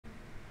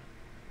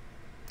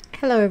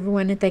Hello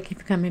everyone, and thank you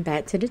for coming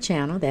back to the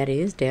channel. That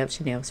is Deb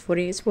Chanel's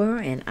 48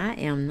 World, and I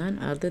am none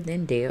other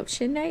than Deb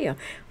Chanel.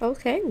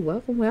 Okay,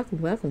 welcome.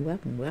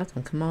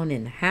 Come on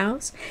in the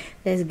house.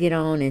 Let's get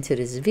on into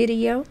this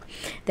video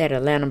that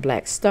Atlanta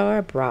Black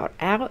Star brought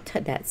out.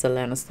 That's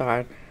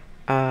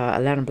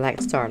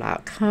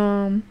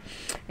AtlantaBlackStar.com,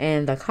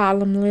 and the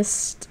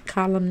columnist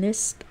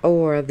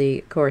or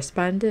the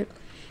correspondent,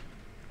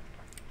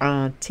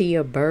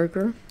 Tia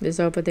Berger, is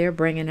over there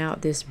bringing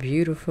out this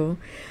beautiful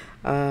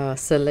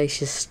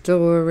salacious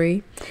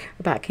story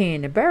about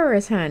Kandi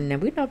Burruss, honey. Now,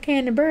 we know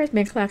Kandi Burruss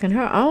been clocking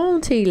her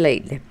own tea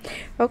lately.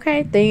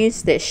 Okay,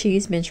 things that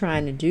she's been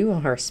trying to do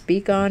on her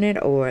Speak On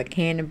It or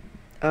Kandi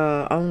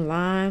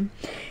online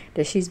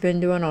that she's been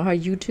doing on her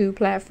YouTube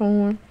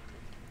platform.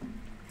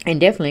 And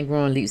definitely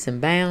growing leaps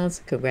and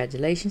bounds.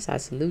 Congratulations. I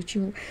salute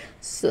you,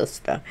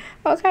 sister.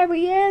 Okay, but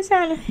yes,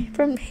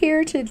 from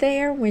here to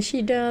there, when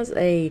she does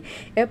a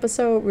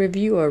episode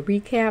review or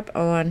recap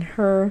on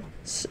her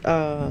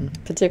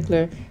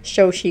particular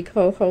show she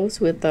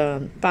co-hosts with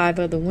 5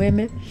 other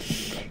women,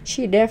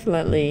 she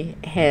definitely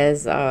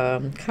has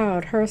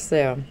called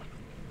herself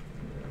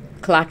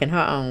clocking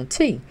her own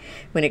tea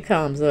when it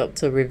comes up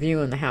to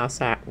reviewing the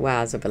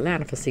Housewives of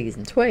Atlanta for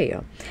season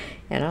 12.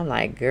 And I'm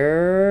like,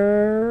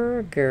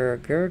 girl,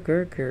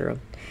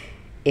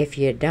 if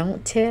you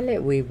don't tell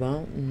it, we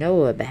won't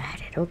know about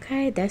it.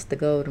 Okay, that's the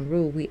golden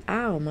rule we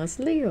all must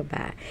live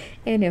by.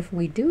 And if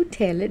we do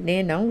tell it,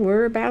 then don't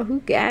worry about who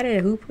got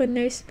it, who putting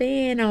their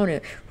spin on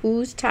it,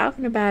 who's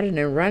talking about it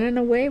and running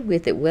away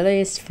with it, whether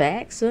it's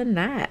facts or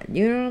not.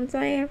 You know what I'm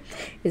saying?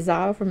 It's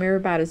all from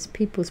everybody's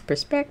people's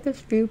perspectives,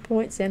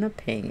 viewpoints, and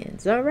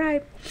opinions. All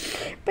right,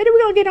 but then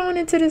we're gonna get on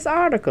into this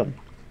article.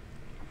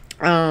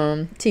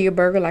 Tia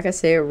Berger, like I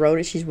said, wrote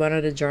it. She's one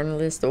of the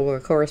journalists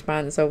or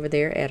correspondents over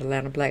there at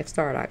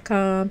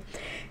AtlantaBlackStar.com.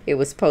 It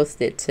was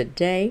posted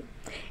today,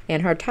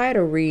 and her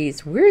title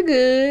reads, "We're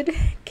good.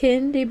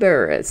 Kandi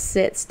Burruss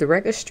sets the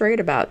record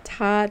straight about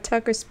Todd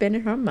Tucker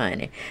spending her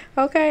money."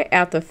 Okay,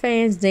 after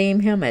fans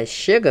deem him a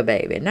sugar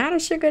baby. Not a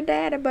sugar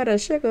daddy, but a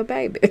sugar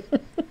baby.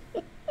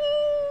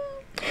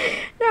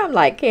 Now I'm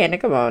like, Kandi,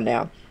 come on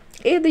now.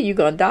 Either you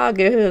gonna dog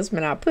your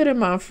husband out, put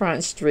him on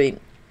Front Street,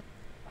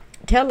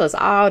 tell us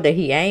all that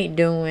he ain't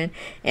doing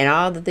and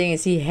all the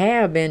things he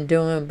have been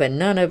doing, but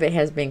none of it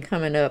has been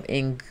coming up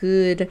in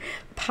good,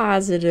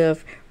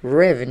 positive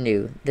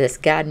revenue that's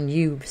gotten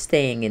you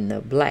staying in the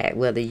black.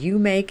 Whether you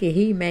make it,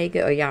 he make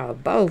it, or y'all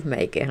both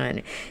make it,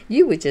 honey.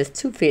 You were just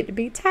too fit to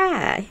be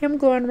tied. Him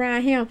going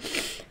around here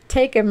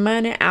taking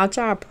money out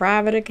y'all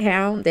private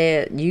account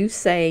that you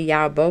say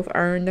y'all both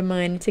earned the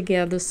money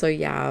together, so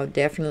y'all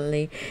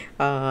definitely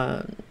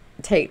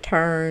take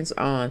turns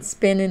on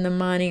spending the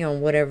money on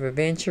whatever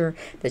venture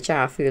that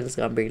y'all feel is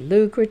gonna be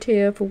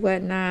lucrative or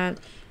whatnot.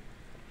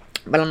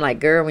 But I'm like,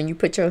 girl, when you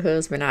put your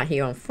husband out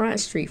here on Front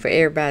Street for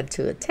everybody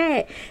to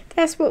attack,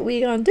 that's what we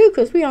gonna do,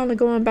 because we only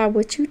going by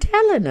what you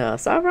telling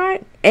us, all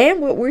right? And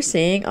what we're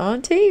seeing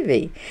on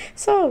TV.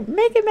 So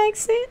make it make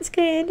sense,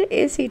 Kandi.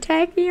 Is he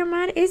taking your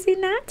money? Is he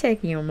not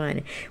taking your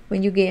money?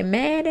 When you get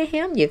mad at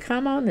him, you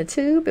come on the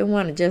tube and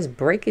want to just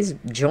break his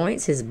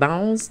joints, his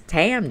bones,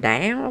 tear him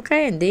down,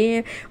 okay? And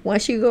then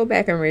once you go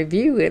back and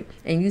review it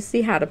and you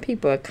see how the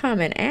people are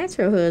coming at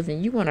your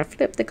husband, you want to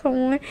flip the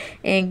coin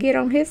and get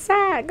on his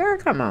side. Girl,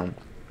 come on.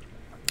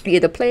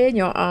 Either play in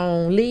your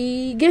own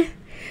league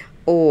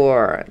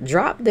or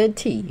drop the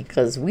tea,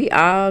 because we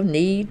all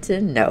need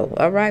to know.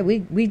 All right,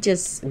 we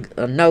just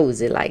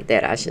nosy like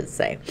that, I should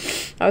say.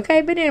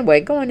 Okay, but anyway,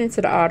 going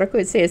into the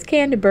article, it says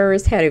Kandi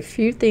Burruss had a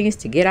few things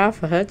to get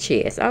off of her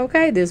chest,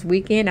 okay, this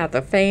weekend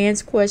after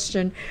fans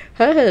questioned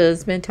her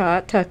husband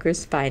Todd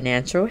Tucker's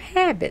financial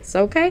habits.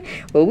 Okay,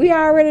 well, we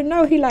already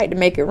know he liked to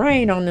make it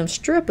rain on them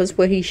strippers.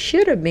 What he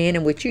should have been,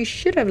 and what you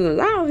should have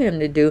allowed him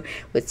to do,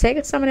 was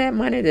taking some of that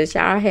money that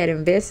y'all had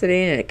invested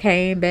in, and it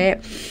came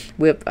back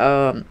with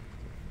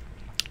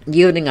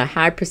yielding a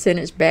high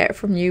percentage back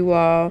from you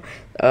all,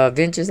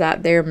 ventures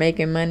out there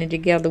making money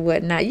together,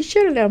 whatnot. You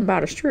should have let him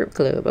about a strip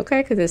club,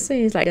 okay? Because it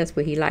seems like that's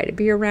what he like to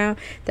be around.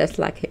 That's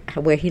like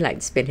where he like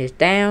to spend his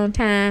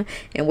downtime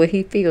and where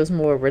he feels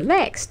more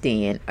relaxed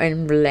in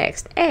and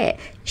relaxed at.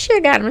 You should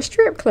have got him a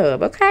strip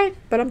club, okay?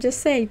 But I'm just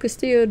saying, you could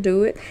still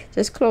do it.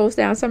 Just close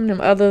down some of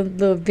them other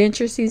little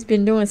ventures he's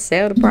been doing,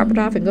 sell the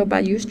property off, and go buy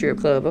you a strip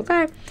club,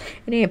 okay?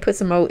 And then put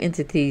some more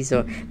entities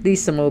or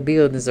lease some more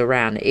buildings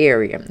around the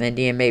area, and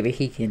then maybe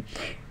he can,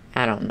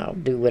 I don't know,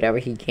 do whatever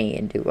he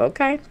can do,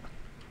 okay,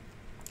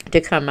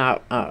 to come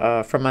out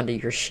from under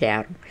your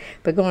shadow.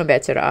 But going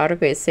back to the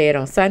article, it said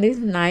on Sunday's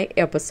night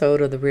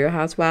episode of The Real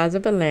Housewives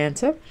of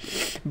Atlanta,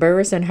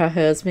 Burruss and her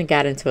husband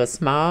got into a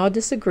small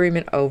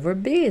disagreement over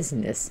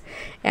business.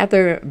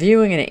 After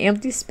viewing an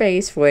empty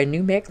space for a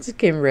new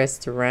Mexican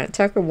restaurant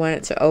Tucker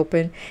wanted to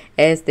open,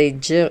 as they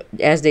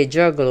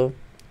juggle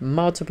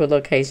multiple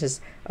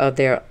locations of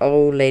their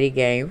Old Lady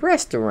Gang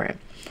restaurant.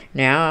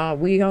 Now,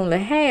 we only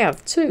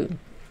have 2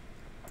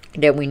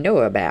 that we know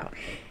about.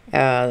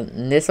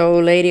 This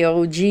old lady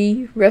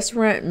OG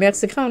restaurant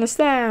Mexicana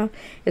style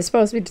is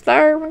supposed to be the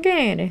third one,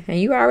 Kandi. And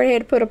you already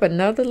had to put up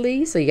another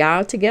lease, or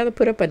y'all together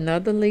put up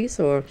another lease,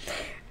 or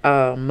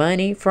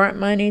front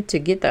money to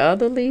get the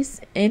other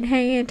lease in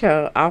hand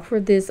to offer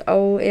this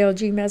old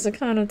LG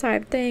Mexicana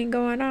type thing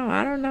going on.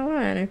 I don't know,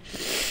 honey.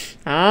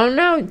 I don't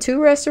know. 2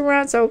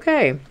 restaurants,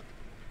 okay.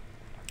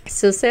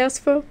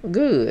 Successful,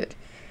 good.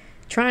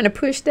 Trying to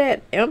push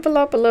that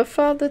envelope a little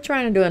further,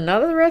 trying to do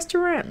another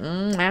restaurant.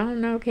 I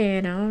don't know,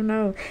 Ken. I don't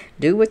know.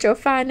 Do what your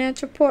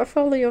financial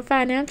portfolio,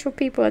 financial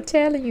people are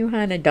telling you,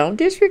 honey. Don't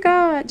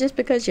disregard just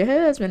because your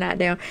husband out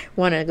there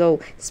want to go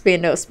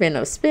spend up.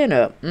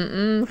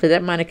 Because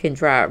that money can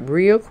drop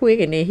real quick,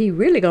 and then he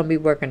really going to be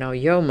working on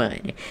your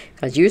money.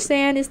 Because you're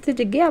saying it's the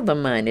together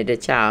money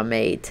that y'all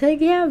made.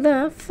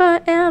 Together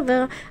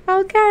forever,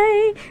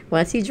 okay?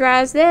 Once he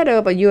dries that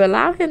up, or you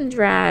allow him to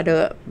dry it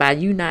up by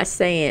you not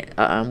saying,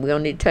 we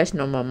don't need to touch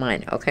no more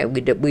money. Okay,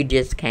 we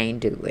just can't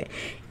do it.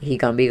 He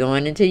gonna be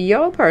going into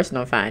your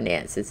personal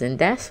finances, and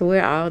that's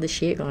where all the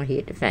shit gonna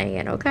hit the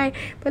fan. Okay,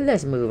 but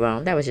let's move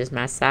on. That was just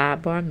my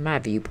sidebar, my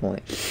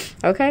viewpoint.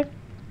 Okay.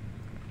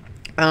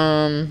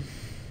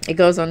 It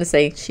goes on to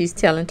say she's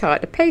telling Todd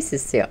to pace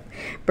himself.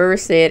 Burruss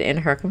said in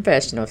her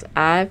confessionals,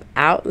 "I've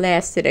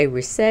outlasted a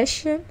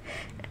recession.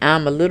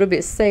 I'm a little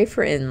bit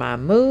safer in my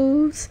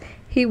moves.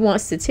 He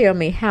wants to tell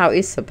me how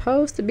it's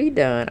supposed to be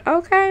done."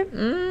 Okay.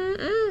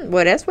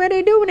 Well, that's what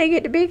they do when they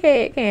get the big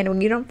head, Kandi.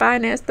 When you don't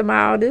finance them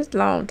all this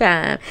long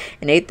time,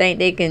 and they think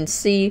they can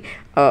see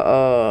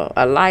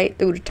a light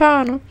through the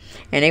tunnel,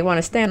 and they want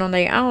to stand on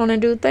their own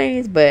and do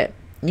things, but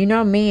you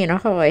know, men are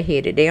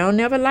hard-headed. They don't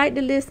never like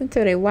to listen to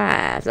their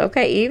wives,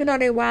 okay? Even though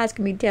their wives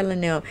can be telling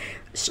them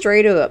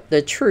straight up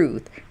the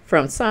truth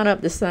from sun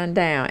up to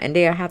sundown, and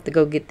they'll have to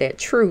go get that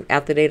truth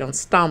after they done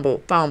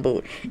stumbled,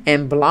 fumbled,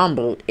 and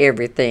blumbled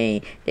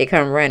everything. They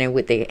come running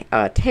with their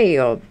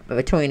tail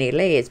between their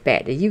legs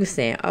back to you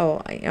saying,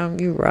 "Oh,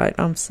 you're right.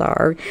 I'm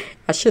sorry.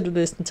 I should have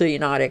listened to you,"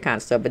 and all that kind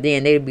of stuff. But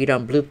then they'll be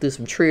done blew through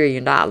some $1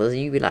 trillion, and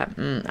you be like,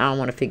 I don't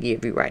want to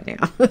forgive you right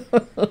now.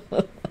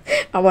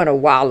 I want to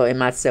wallow in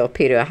my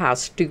self-pity of how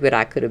stupid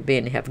I could have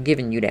been to have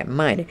given you that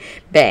money.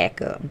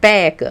 Back up.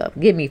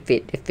 Give me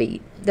 50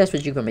 feet. That's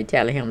what you're going to be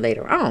telling him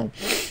later on.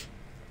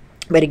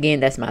 But again,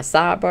 that's my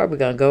sidebar. We're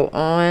going to go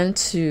on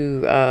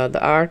to the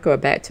article, or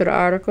back to the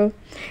article.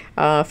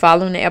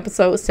 Following the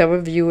episode,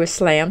 several viewers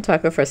slammed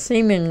Tucker for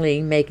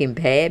seemingly making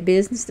bad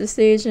business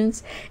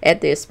decisions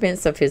at the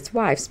expense of his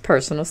wife's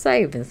personal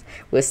savings,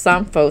 with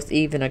some folks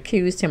even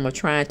accused him of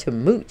trying to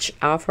mooch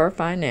off her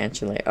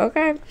financially.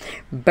 Okay.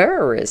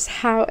 Burruss,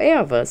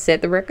 however,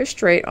 set the record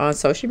straight on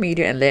social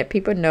media and let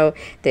people know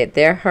that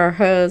her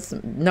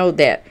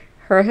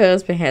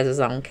husband has his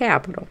own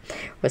capital.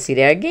 Well, see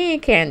there again,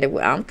 Kandi,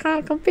 I'm kind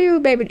of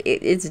confused, baby.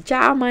 It's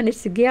y'all money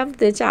together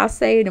that y'all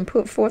saved and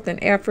put forth an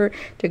effort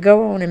to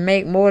go on and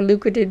make more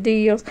lucrative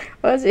deals,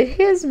 or is it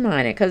his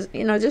money? Because,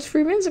 just a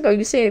few minutes ago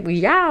you said it was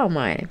y'all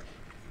money,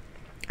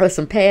 or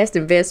some past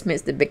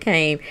investments that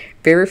became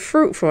very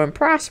fruitful and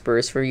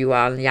prosperous for you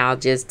all, and y'all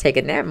just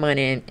taking that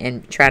money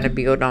and trying to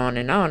build on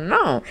and on and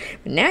on.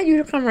 But now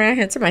you come around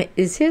here and tell me,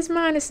 it's his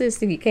money,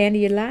 sister. You can't,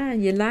 you're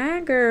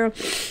lying, girl.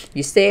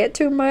 You said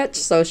too much.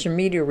 Social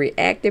media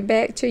reacted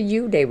back to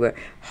you. They were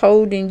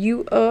holding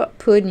you up,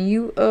 putting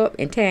you up,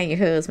 and tearing your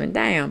husband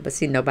down. But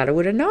see, nobody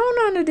would have known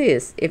none of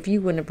this if you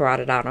wouldn't have brought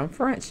it out on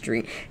Front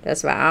Street.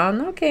 That's why I don't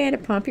know,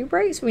 Kandi, pump your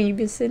brakes when you've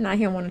been sitting out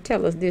here wanting to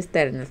tell us this,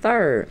 that, and the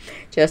third,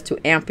 just to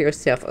amp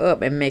yourself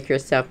up and make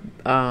yourself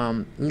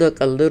look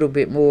a little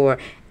bit more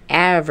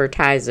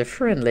advertiser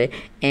friendly,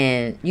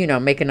 and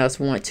making us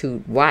want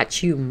to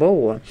watch you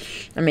more.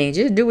 I mean,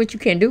 just do what you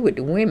can do with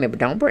the women, but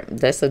don't bring.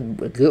 That's a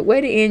good way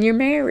to end your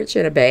marriage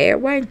in a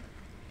bad way.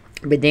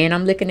 But then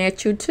I'm looking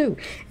at you too,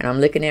 and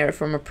I'm looking at it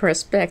from a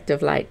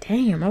perspective like,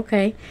 damn,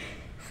 okay,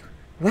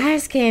 why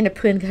is Kandi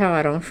putting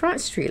Todd on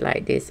Front Street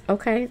like this?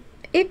 Okay,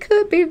 it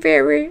could be a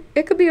very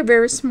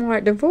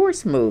smart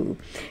divorce move,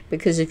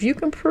 because if you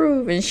can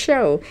prove and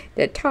show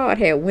that Todd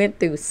had went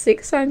through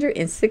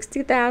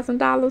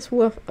 $660,000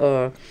 worth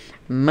of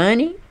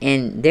money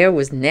and there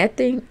was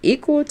nothing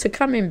equal to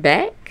coming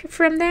back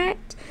from that,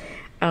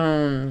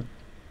 and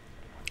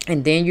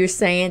then you're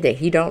saying that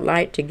he don't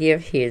like to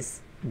give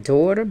his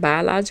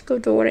biological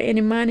daughter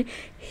any money,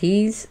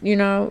 he's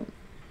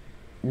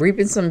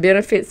reaping some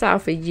benefits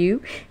off of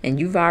you, and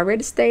you've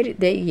already stated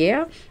that,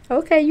 yeah,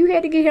 okay, you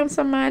had to give him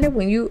some money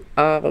when you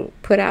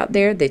put out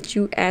there that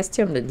you asked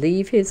him to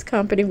leave his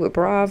company with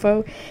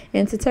Bravo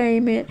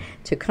Entertainment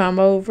to come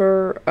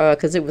over,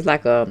 because it was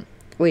like a,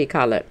 what do you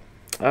call it,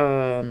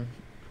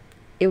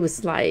 it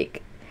was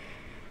like,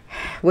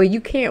 well, you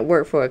can't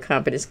work for a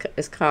company,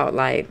 it's called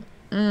like,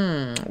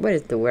 what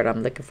is the word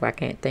I'm looking for? I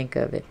can't think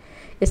of it.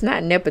 It's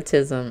not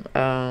nepotism.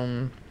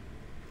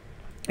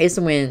 It's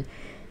when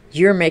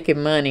you're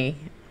making money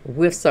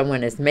with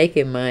someone that's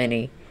making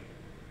money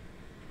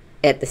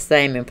at the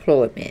same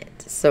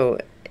employment. So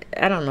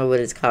I don't know what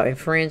it's called,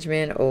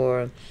 infringement,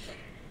 or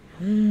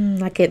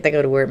I can't think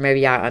of the word.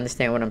 Maybe y'all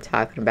understand what I'm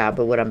talking about.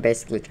 But what I'm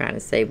basically trying to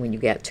say, when you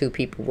got two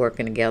people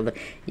working together,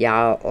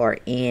 y'all are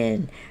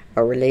in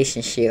a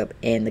relationship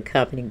and the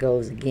company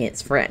goes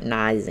against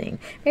fraternizing.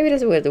 Maybe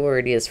that's what the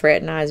word is,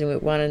 fraternizing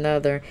with one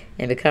another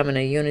and becoming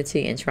a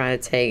unity and trying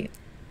to take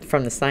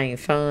from the same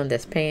fund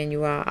that's paying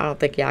you out. I don't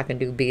think y'all can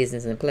do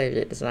business and pleasure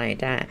at the same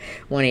time.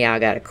 One of y'all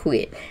got to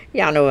quit.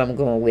 Y'all know where I'm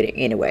going with it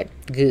anyway.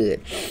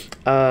 Good.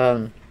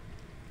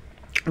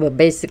 But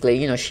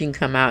basically, you know, she can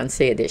come out and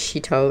say that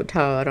she told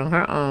Todd on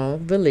her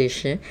own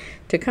volition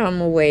to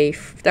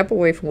step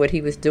away from what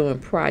he was doing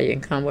prior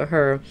and come with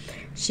her.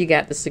 She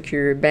got the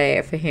secure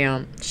bag for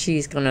him.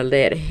 She's going to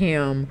let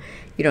him,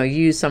 you know,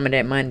 use some of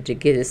that money to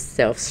get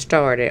himself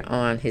started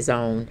on his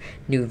own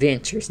new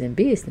ventures and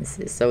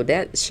businesses. So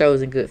that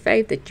shows in good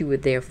faith that you were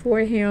there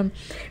for him,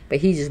 but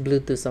he just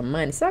blew through some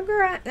money. So,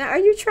 girl, are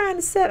you trying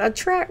to set a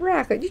track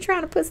record? You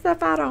trying to put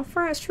stuff out on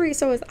Front Street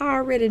so it's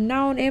already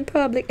known in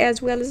public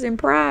as well as in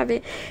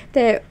private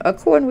that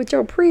according with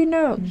your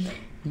prenup,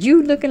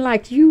 you looking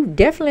like you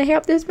definitely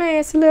helped this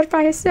man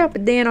solidify himself,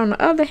 but then on the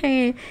other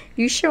hand,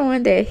 you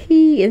showing that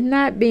he is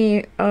not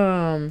being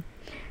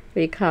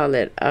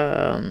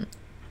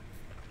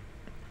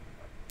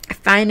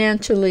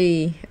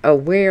financially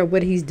aware of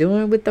what he's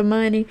doing with the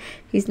money.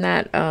 He's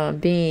not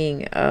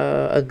being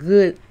a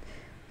good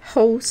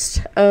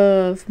host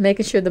of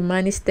making sure the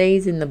money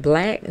stays in the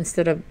black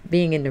instead of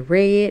being in the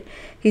red.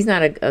 He's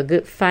not a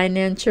good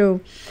financial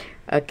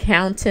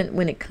accountant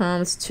when it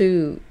comes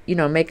to, you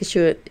know, making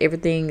sure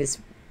everything is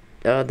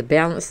the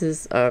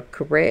balances are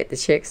correct, the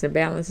checks and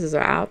balances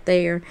are out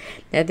there,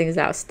 nothing is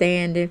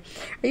outstanding.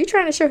 Are you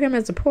trying to show him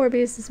as a poor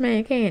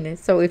businessman, Kandi?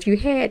 So if you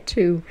had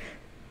to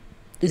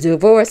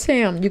divorce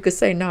him, you could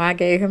say, no, I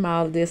gave him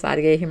all of this, I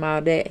gave him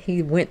all that.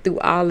 He went through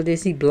all of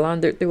this, he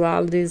blundered through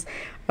all of this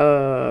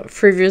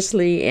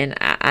frivolously, and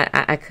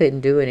I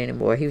couldn't do it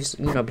anymore. He was,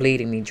 you know,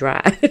 bleeding me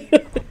dry.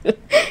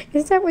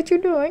 Is that what you're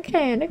doing,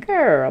 Kandi,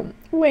 girl?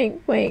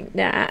 Wink, wink.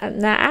 Now,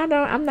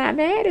 I'm not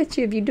mad at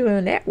you if you're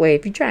doing that way.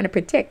 If you're trying to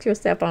protect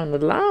yourself on the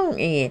long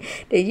end,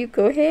 then you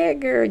go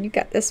ahead, girl. You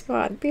got the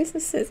smart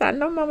businesses. I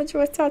know Mama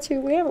Joyce taught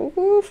you well.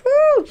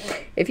 Woo-hoo.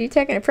 If you're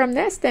taking it from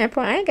that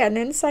standpoint, I ain't got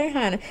nothing to say,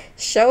 honey.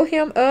 Show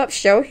him up,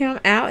 show him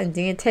out, and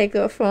then take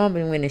up for him.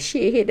 And when the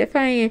shit hit the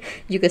fan,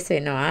 you could say,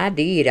 no, I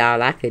did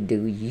all I could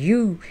do.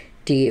 You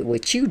did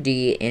what you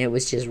did, and it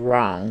was just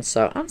wrong.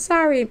 So I'm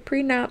sorry,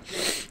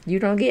 prenup, you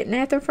don't get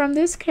nothing from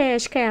this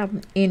cash cow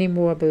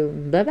anymore, boo.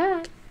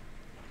 Bye-bye.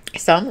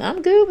 So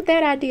I'm good with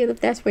that idea if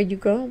that's where you're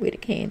going with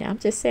it, Kandi. I'm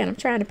just saying, I'm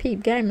trying to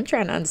peep game. I'm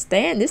trying to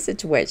understand this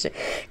situation,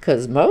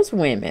 because most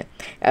women,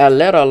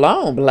 let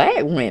alone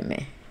black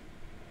women,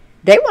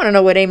 they want to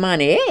know where their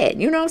money at.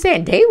 You know what I'm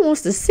saying? They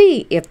wants to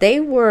see if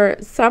they were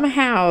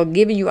somehow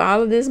giving you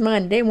all of this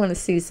money, they want to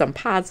see some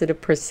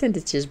positive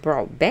percentages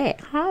brought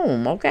back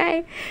home,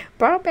 okay?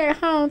 Brought back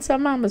home to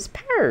mama's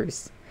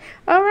purse,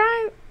 all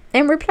right?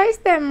 And replace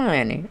that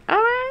money, all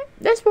right?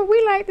 That's what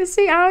we like to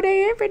see all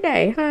day, every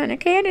day, honey.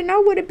 Kandi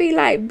know what it be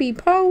like to be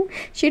poor.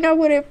 She know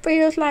what it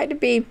feels like to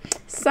be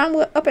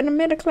somewhat up in the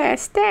middle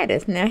class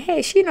status. Now,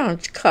 hey, she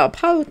don't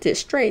post it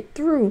straight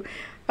through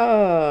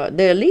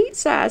the elite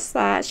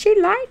side. She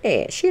like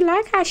that. She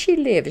like how she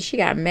lives. She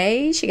got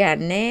maids, she got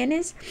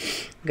nannies.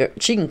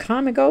 She can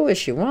come and go if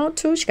she want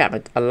to. She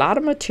got a lot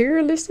of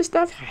materialistic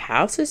stuff. Her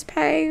house is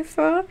paid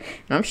for, and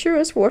I'm sure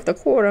it's worth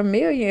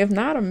 $250,000, if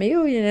not $1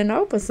 million and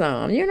over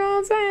some. You know what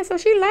I'm saying? So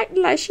she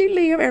like she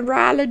live, and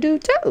Riley do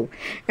too.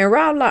 And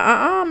Riley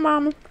like,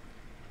 mama,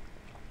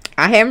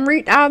 I haven't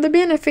reaped all the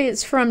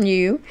benefits from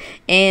you.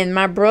 And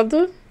my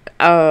brother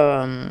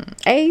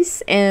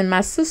Ace and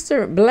my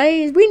sister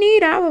Blaze, we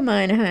need our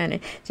money, honey.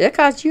 Just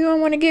because you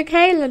don't want to get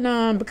Kayla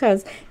none,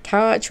 because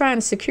Todd trying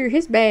to secure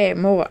his bag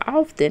more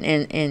often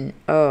and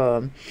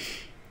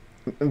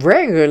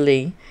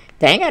regularly,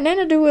 they ain't got nothing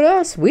to do with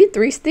us. We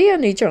three still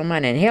need your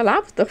money. And hell, I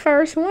was the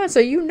first one,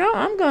 so you know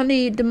I'm gonna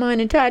need the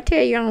money until I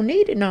tell you I don't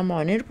need it no more.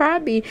 And it'll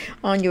probably be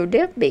on your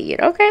deathbed,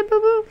 okay,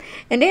 boo boo?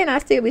 And then I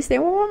still be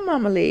saying, well, why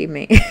mama leave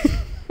me?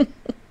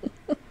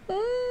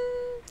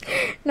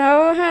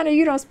 No, honey,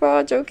 you don't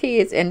spoil your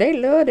kids, and they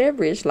love their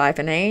rich life,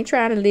 and they ain't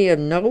trying to live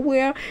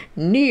nowhere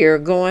near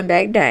going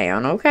back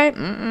down, okay?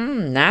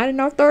 Not in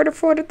no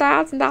 $30,000,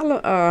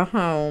 $40,000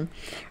 home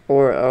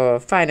or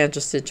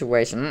financial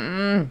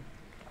situation.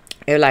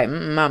 They're like,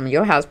 mama,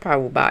 your house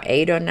probably about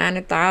 $80,000 or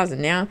 $90,000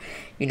 now.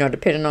 You know,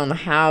 depending on the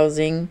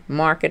housing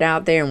market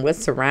out there and what's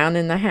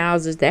surrounding the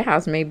houses, that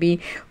house may be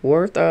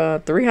worth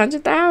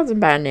 $300,000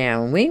 by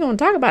now. And we ain't gonna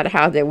talk about the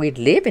house that we're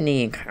living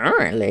in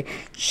currently.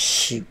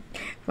 Shoot,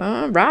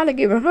 Riley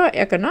giving her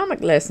economic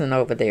lesson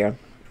over there.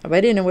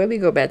 But anyway, we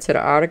go back to the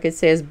article. It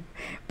says,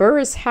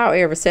 Burruss,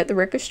 however, set the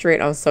record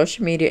straight on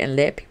social media and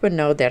let people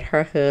know that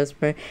her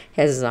husband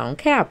has his own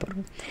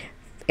capital.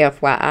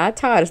 FYI,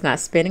 Todd is not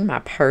spending my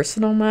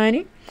personal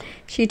money.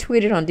 She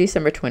tweeted on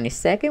December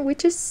 22nd,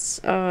 which is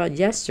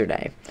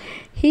yesterday.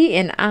 He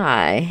and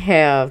I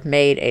have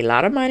made a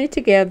lot of money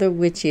together,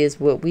 which is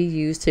what we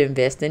use to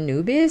invest in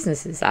new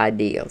businesses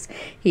ideals.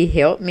 He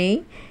helped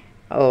me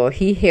or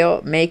he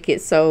helped make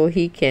it so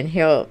he can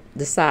help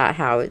decide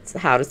how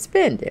to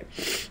spend it.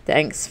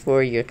 Thanks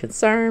for your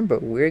concern,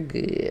 but we're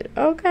good.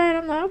 Okay, and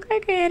I'm like, okay,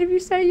 Kandi, if you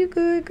say you're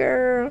good,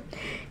 girl,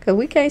 because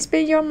we can't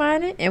spend your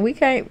money, and we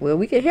can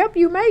help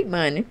you make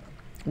money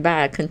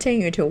by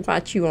continuing to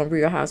watch you on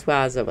Real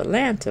Housewives of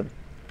Atlanta.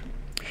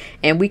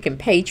 And we can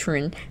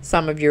patron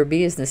some of your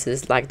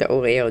businesses like the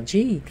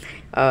OLG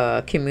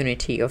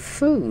community of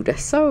food,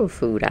 soul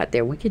food out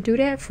there. We can do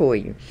that for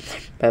you.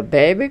 But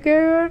baby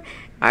girl,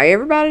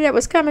 everybody that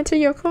was coming to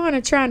your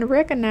corner trying to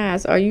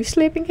recognize, are you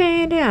slipping,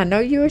 Kandi? I know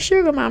you're a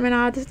sugar mom and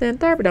all this and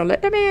that, but don't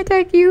let the man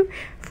take you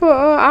for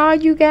all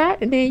you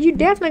got. And then you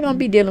definitely going to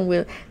be dealing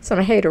with some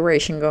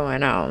hateration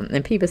going on.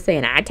 And people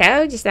saying, I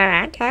told you so,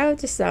 I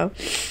told you so.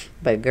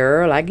 But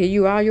girl, I give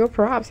you all your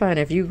props,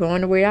 honey. If you going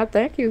the way I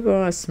think you're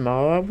going,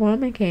 smart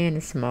woman, Kandi,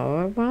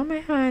 smart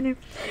woman, honey.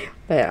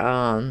 But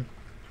I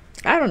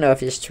don't know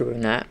if it's true or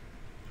not.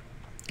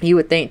 You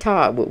would think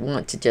Todd would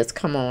want to just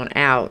come on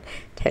out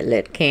to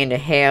let Kandi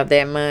have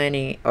that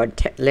money, or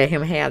let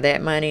him have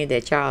that money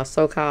that y'all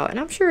so-called. And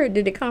I'm sure,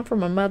 did it come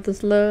from a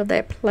mother's love,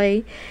 that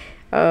play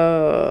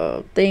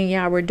thing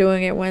y'all were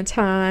doing at one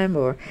time?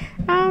 Or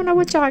I don't know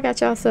what y'all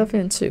got yourself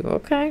into,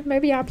 okay?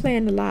 Maybe y'all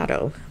playing the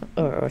lotto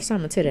or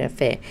something to that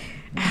effect.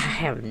 I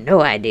have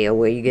no idea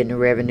where you're getting the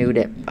revenue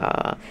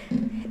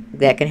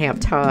that can have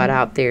Todd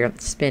out there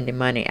spending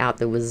money out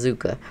the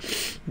wazooka.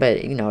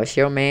 But you know, it's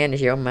your man,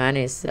 it's your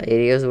money, it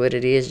is what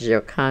it is, it's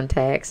your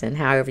contacts, and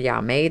however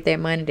y'all made that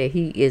money, that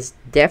he is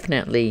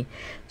definitely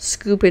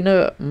scooping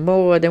up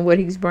more than what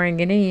he's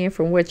bringing in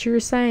from what you're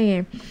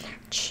saying.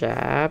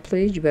 Child,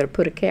 please, you better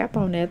put a cap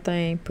on that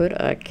thing. Put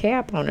a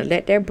cap on it.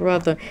 Let that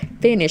brother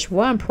finish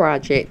one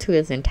project to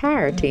its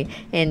entirety,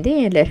 and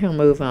then let him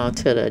move on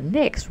to the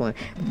next one.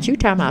 But you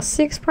talking about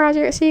 6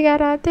 projects he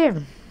got out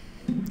there?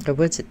 Or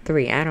what's it,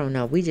 3? I don't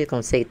know. We just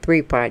gonna say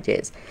 3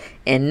 projects,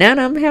 and none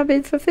of them have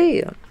been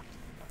fulfilled.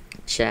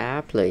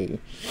 Child, please.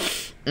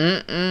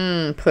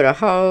 Put a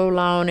hole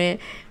on it.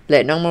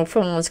 Let no more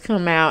funds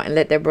come out, and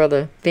let that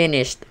brother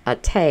finish a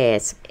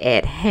task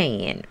at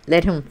hand.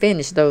 Let him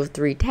finish those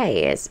 3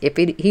 tasks. If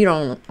he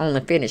don't only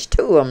finish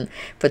 2 of them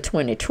for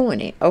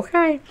 2020,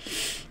 okay?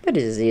 But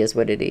it is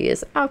what it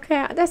is.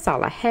 Okay, that's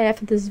all I have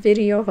for this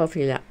video.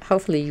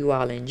 Hopefully you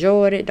all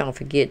enjoyed it. Don't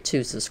forget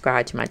to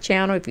subscribe to my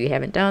channel if you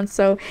haven't done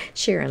so.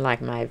 Share and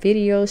like my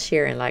videos.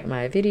 Share and like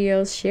my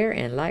videos. Share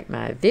and like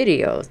my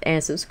videos.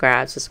 And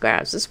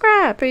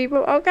subscribe, people.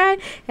 Okay?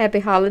 Happy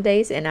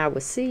holidays, and I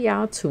will see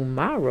y'all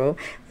tomorrow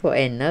for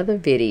another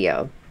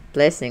video.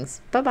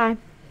 Blessings. Bye-bye.